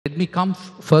me come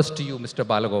first to you, Mr.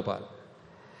 Balagopal.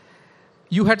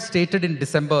 You had stated in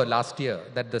December last year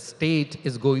that the state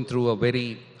is going through a very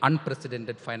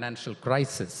unprecedented financial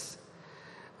crisis,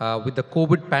 with the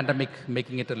COVID pandemic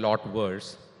making it a lot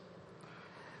worse.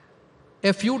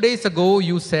 A few days ago,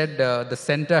 you said the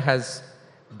center has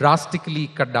drastically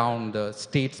cut down the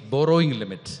state's borrowing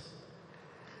limit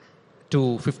to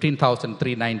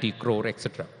 15,390 crore,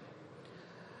 etc.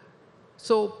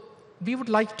 So we would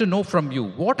like to know from you,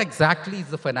 what exactly is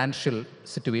the financial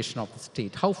situation of the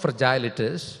state? How fragile it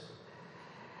is?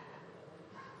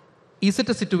 Is it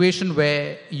a situation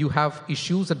where you have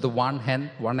issues at the one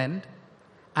end?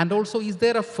 And also, is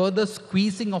there a further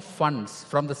squeezing of funds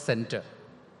from the center?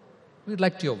 We'd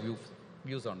like to your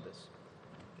views on this.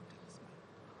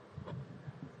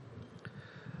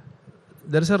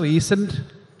 There is a recent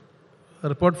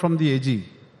report from the AG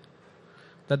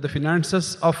that the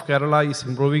finances of Kerala is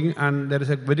improving and there is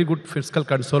a very good fiscal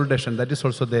consolidation that is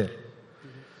also there.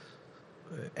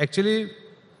 Actually,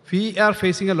 we are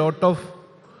facing a lot of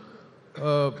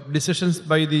decisions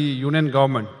by the union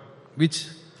government which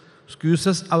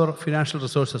squeezes our financial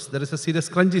resources. There is a serious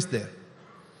crunch is there.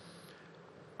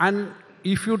 And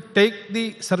if you take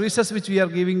the services which we are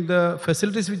giving, the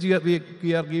facilities which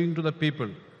we are giving to the people,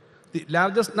 the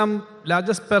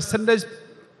largest percentage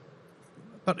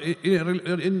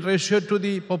in ratio to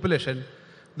the population,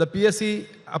 the PSC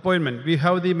appointment, we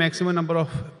have the maximum number of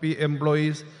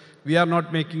employees, we are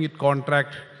not making it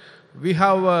contract. We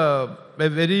have a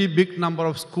very big number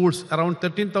of schools, around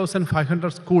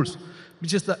 13,500 schools,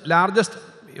 which is the largest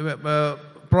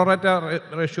pro rata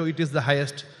ratio, it is the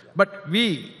highest. But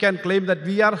we can claim that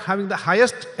we are having the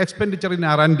highest expenditure in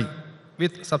R&D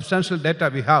with substantial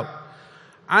data we have.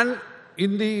 And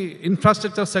in the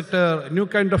infrastructure sector, new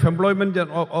kind of employment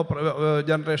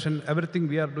generation, everything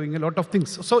we are doing a lot of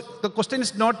things. So the question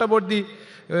is not about the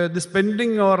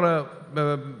spending or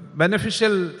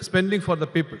beneficial spending for the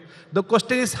people. The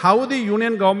question is how the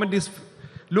union government is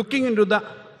looking into the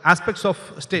aspects of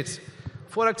states.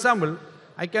 For example,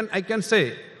 I can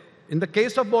say, in the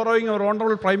case of borrowing, our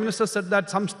Honorable Prime Minister said that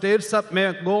some states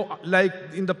may go like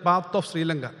in the path of Sri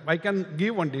Lanka. I can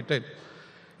give one detail.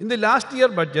 In the last year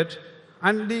budget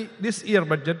and this year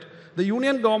budget, the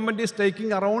union government is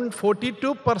taking around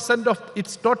 42% of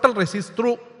its total receipts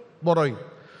through borrowing.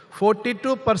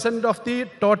 42% of the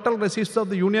total receipts of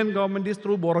the union government is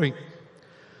through borrowing.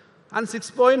 And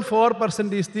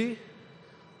 6.4% is the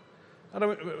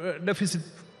deficit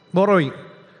borrowing.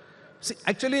 See,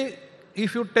 actually,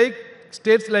 if you take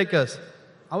states like us,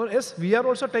 yes, we are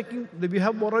also taking, we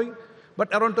have borrowing,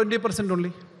 but around 20%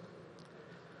 only.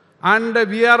 And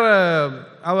we are,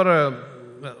 our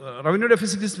revenue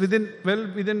deficit is within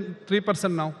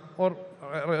 3% now, or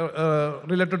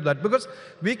related to that. Because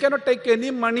we cannot take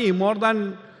any money more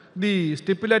than the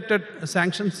stipulated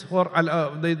sanctions or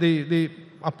the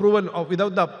approval,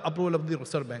 without the approval of the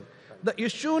Reserve Bank. The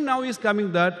issue now is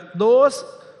coming that those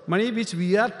money which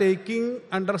we are taking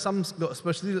under some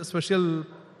special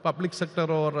public sector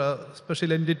or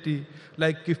special entity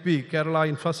like KIFBI, Kerala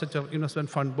Infrastructure Investment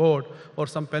Fund Board, or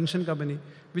some pension company,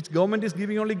 which government is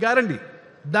giving only guarantee.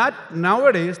 That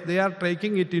nowadays they are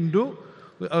taking it into,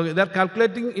 they are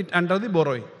calculating it under the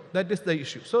borrowing. That is the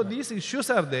issue. So these issues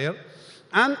are there,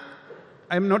 and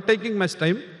I am not taking much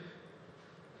time.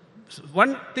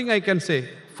 One thing I can say,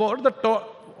 for the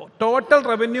total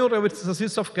revenue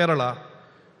receipts of Kerala,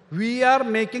 we are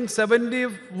making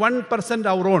 71%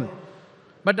 our own.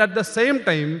 But at the same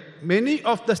time, many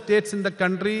of the states in the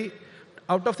country,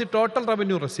 out of the total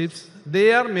revenue receipts,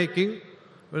 they are making,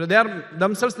 they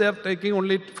are taking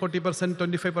only 40%,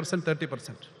 25%,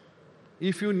 30%.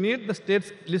 If you need the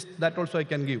states list, that also I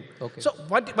can give. Okay. So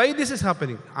why this is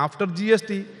happening? After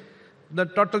GST, the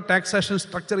total taxation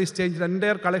structure is changed and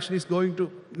their collection is going to,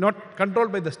 not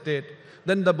controlled by the state.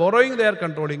 Then the borrowing they are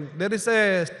controlling. There is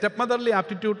a stepmotherly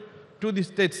aptitude to the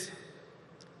states,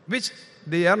 which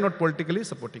they are not politically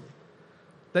supporting.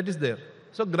 That is there.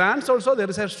 So grants also, there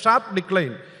is a sharp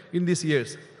decline in these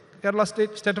years. Kerala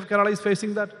state of Kerala is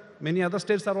facing that. Many other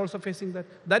states are also facing that.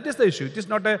 That is the issue. It is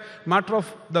not a matter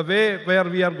of the way where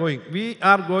we are going. We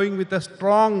are going with a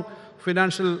strong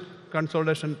financial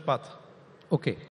consolidation path. Okay.